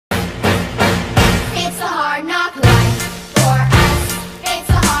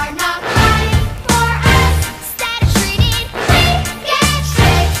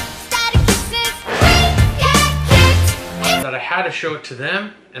show it to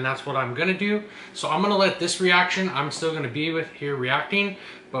them, and that's what I'm gonna do. So I'm gonna let this reaction, I'm still gonna be with here reacting,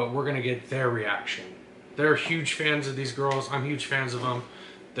 but we're gonna get their reaction. They're huge fans of these girls. I'm huge fans of them.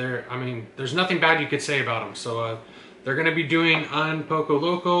 I mean, there's nothing bad you could say about them. So they're gonna be doing Un Poco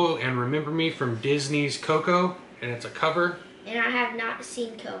Loco and Remember Me from Disney's Coco, and it's a cover. And I have not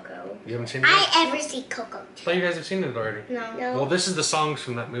seen Coco. You haven't seen it? I ever see Coco. I thought you guys have seen it already. No. Well, this is the songs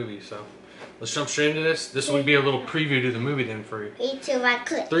from that movie, so let's jump straight into this. This would be a little preview to the movie then for you. 3, 2, 1,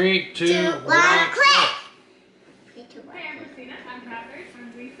 click. 3, 2, 1, click. 3, 2, 1. Hi, I'm Christina. I'm Catherine.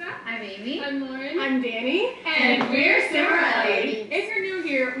 I'm Lisa. I'm Amy. I'm Lauren. I'm Danny. And we're CIMORELLI. If you're new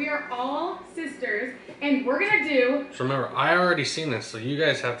here, we are all sisters, and we're gonna do. So remember, I already seen this, so you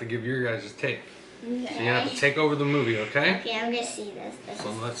guys have to give your guys' take. Okay. So you have to take over the movie, okay? Okay, I'm gonna see this. So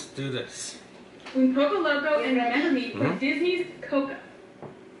let's do this. Un Poco Loco and Remember Me from Disney's Coco.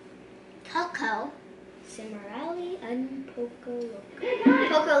 Coco. CIMORELLI and Poco Loco. Hey guys,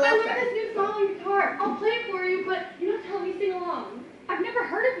 Poco I Loco. learned this new song on guitar. I'll play it for you, but you don't tell me sing along. I've never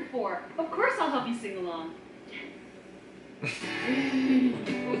heard it before. Of course I'll help you sing along.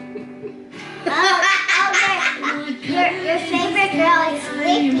 Your favorite girl is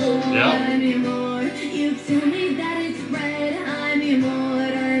sleeping. Yeah. You tell me that it's red. I'm Get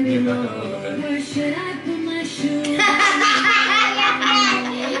back up a little bit. Where should I put my shoes?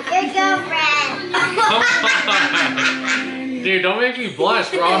 Your girlfriend. Dude, don't make me blush,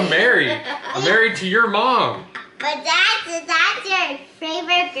 bro. I'm married. I'm married to your mom. But that's your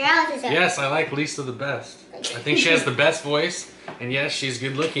favorite girl. Yes, I like Lisa the best. I think she has the best voice, and yes, she's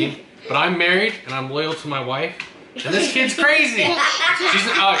good looking. But I'm married, and I'm loyal to my wife. And this kid's crazy.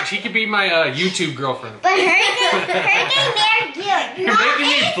 She could be my YouTube girlfriend. But her getting married you. You're making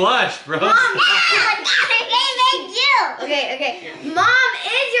me blush, bro. Mom, her getting married you. Okay. Mom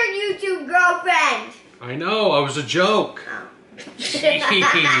is your YouTube girlfriend. I know, I was a joke. Jeez.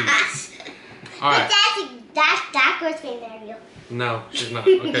 All But right. that girl's getting married you. No, she's not.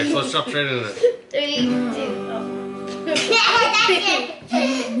 Okay, so let's jump straight into this. 3, 2. That's it. That's it.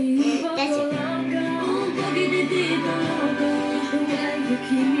 You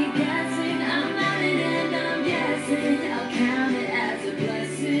keep me guessing. I'm at it and I'm guessing. I'll count it as a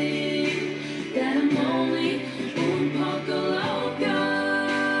blessing that I'm only un poco loco.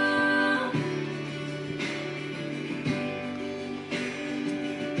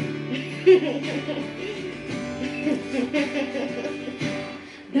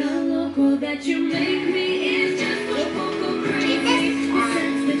 The loco that you make me is just a poco crazy.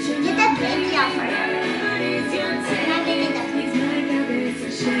 Get the baby off her.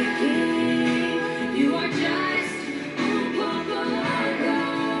 You are just un poco loco.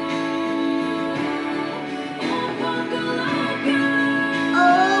 Un poco loco. Oh,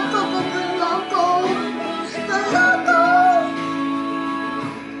 Loco.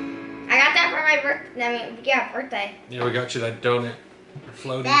 I got that for my birthday. Yeah, we got you that donut.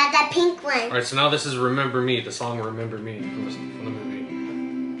 Floating. That pink one. Alright, so now this is Remember Me, the song Remember Me from the movie.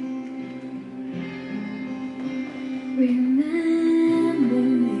 Remember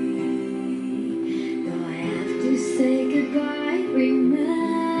me, though I have to say goodbye.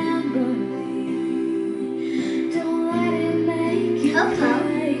 Remember me, don't let it make you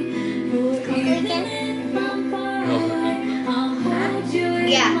cry. For even if I'm far away, I'll hold you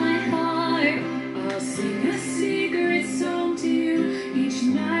in my heart. I'll sing a secret song to you each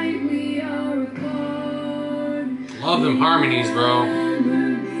night we are apart. Love them harmonies, bro.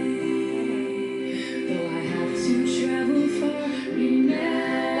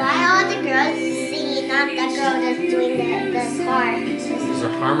 Why all the girls singing, not the girl that's doing the part? These are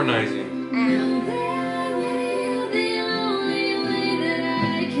harmonizing.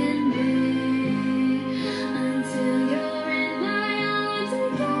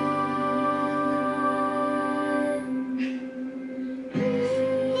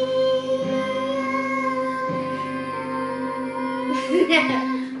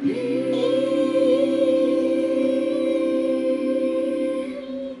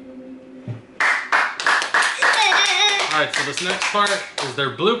 Alright, so this next part is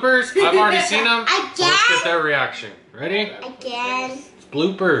their bloopers. I've already seen them. Again? So let's get their reaction. Ready? Again. It's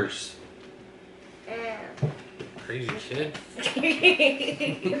bloopers. Crazy kid.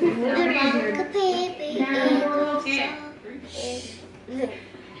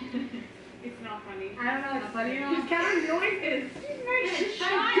 It's not funny. I don't know what's funny. She's counting noises.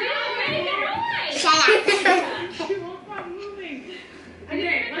 Shut up. Shut up. She won't stop moving.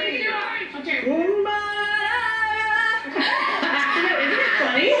 Okay, let's do it. Okay. Isn't it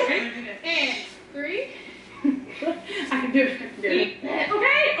funny? And 3. I can do it. Okay.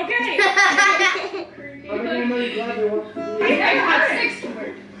 Okay. Hey,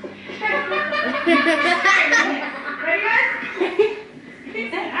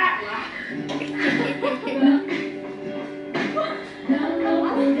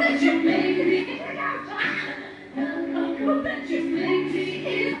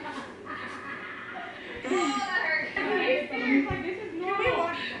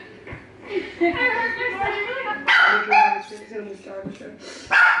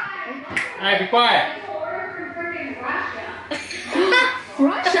 Alright, be quiet.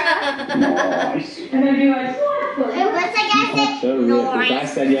 Russia. What's the guy say? So I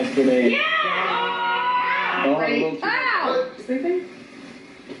said yesterday. Yeah. Oh, Ready? little- Ow. Sleeping?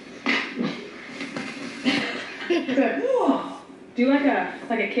 Good. Do like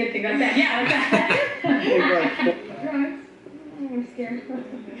a kid thing like that. Yeah, like that. I'm scared.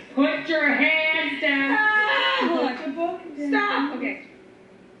 Put your hands down. Look, the book. Stop. Okay.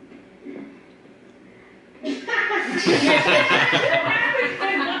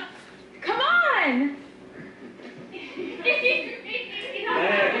 Come on.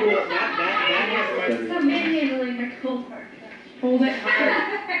 Stop manhandling my cold part. Hold it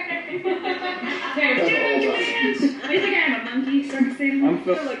hard. It's like I'm a monkey, sort of thing. I'm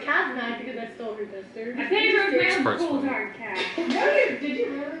So like cat's mad because I stole her sister. I think her This man part's pulled funny. our cat. Did you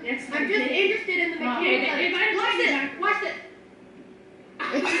really? Yes, I'm just interested in the mechanics. Watch this. Watch this.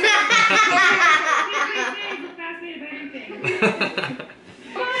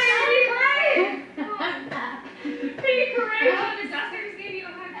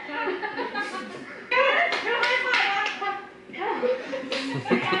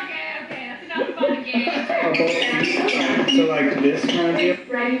 So like this kind of deal?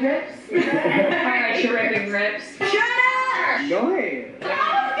 Ready, Rips? Alright, you're ripping Rips. Shut up! Go ahead.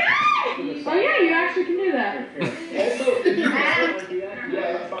 Oh yeah, you actually can do that.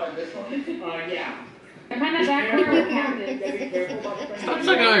 Yeah. I find that back corner counted. Stop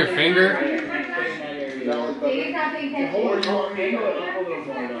sucking on your finger.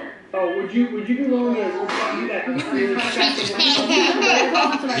 Oh, would you be willing to do that?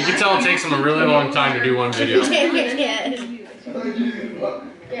 You can tell it takes them a really long time to do one video. Yes.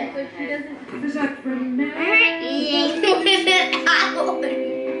 Yeah, so she doesn't. There's that from now.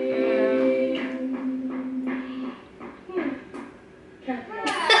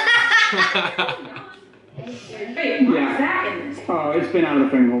 Wait, what's that in this? Oh, it's been out of the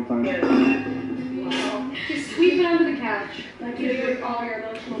frame the whole time. Just sweep it under the couch, like you do with all your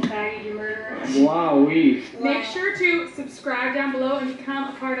emotional baggage, you murderer. Wowee. Make sure to subscribe down below and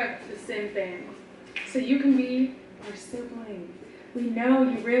become a part of the Sim fam, so you can be our sibling. We know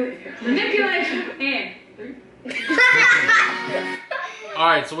you really manipulation and.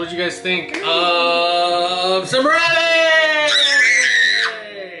 Alright, so what do you guys think of CIMORELLI?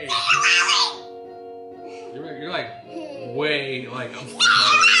 You're like way like.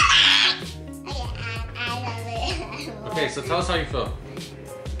 Okay, so tell us how you feel.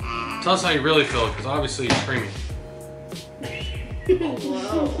 Tell us how you really feel, because obviously you're screaming.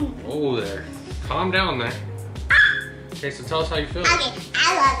 Oh, there. Calm down there. Okay, so tell us how you feel. Okay,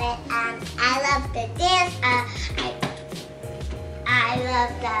 I love it. I love the dance. I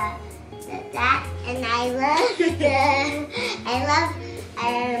love the that, and I love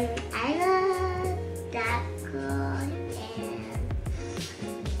that girl and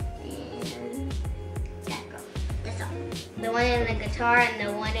that girl. That's all. The one in the guitar and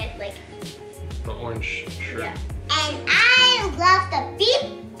the one in like. The orange shirt. Yeah. And I love the beat.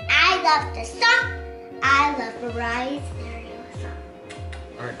 I love the song. I love Mariah's song.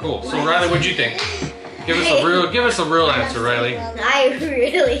 Alright, cool. So Riley, what'd you think? Give us a real answer, Riley. I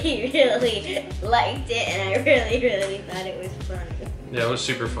really liked it, and I really thought it was funny. Yeah, it was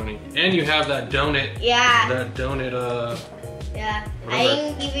super funny. And you have that donut. Yeah. That donut, Yeah. whatever. I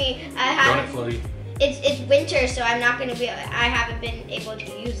Donut haven't. floaty. It's winter, so I'm not gonna be. I haven't been able to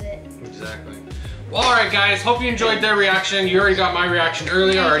use it. Exactly. Well, alright guys, hope you enjoyed their reaction. You already got my reaction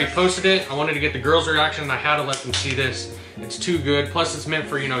earlier, I already posted it. I wanted to get the girls' reaction, and I had to let them see this. It's too good, plus it's meant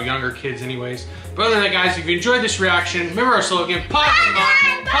for, you know, younger kids anyways. But other than that, guys, if you enjoyed this reaction, remember our slogan, positive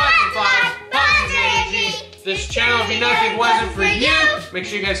vibe, positive vibe, positive energy. This channel would be nothing if it wasn't for you. Make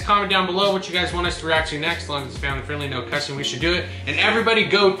sure you guys comment down below what you guys want us to react to next, as long as it's family friendly, no cussing, we should do it. And everybody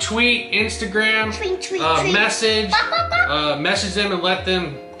go tweet, Instagram, message them and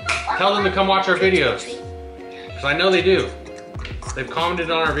tell them to come watch our videos. Because I know they do. They've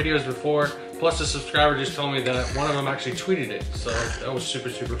commented on our videos before. Plus a subscriber just told me that one of them actually tweeted it. So that was super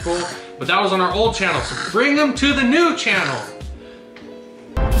cool. But that was on our old channel. So bring them to the new channel.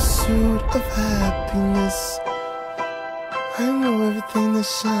 Pursuit of happiness. I know everything that's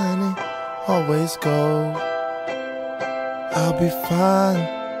shining. Always go. I'll be fine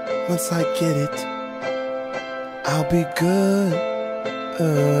once I get it. I'll be good.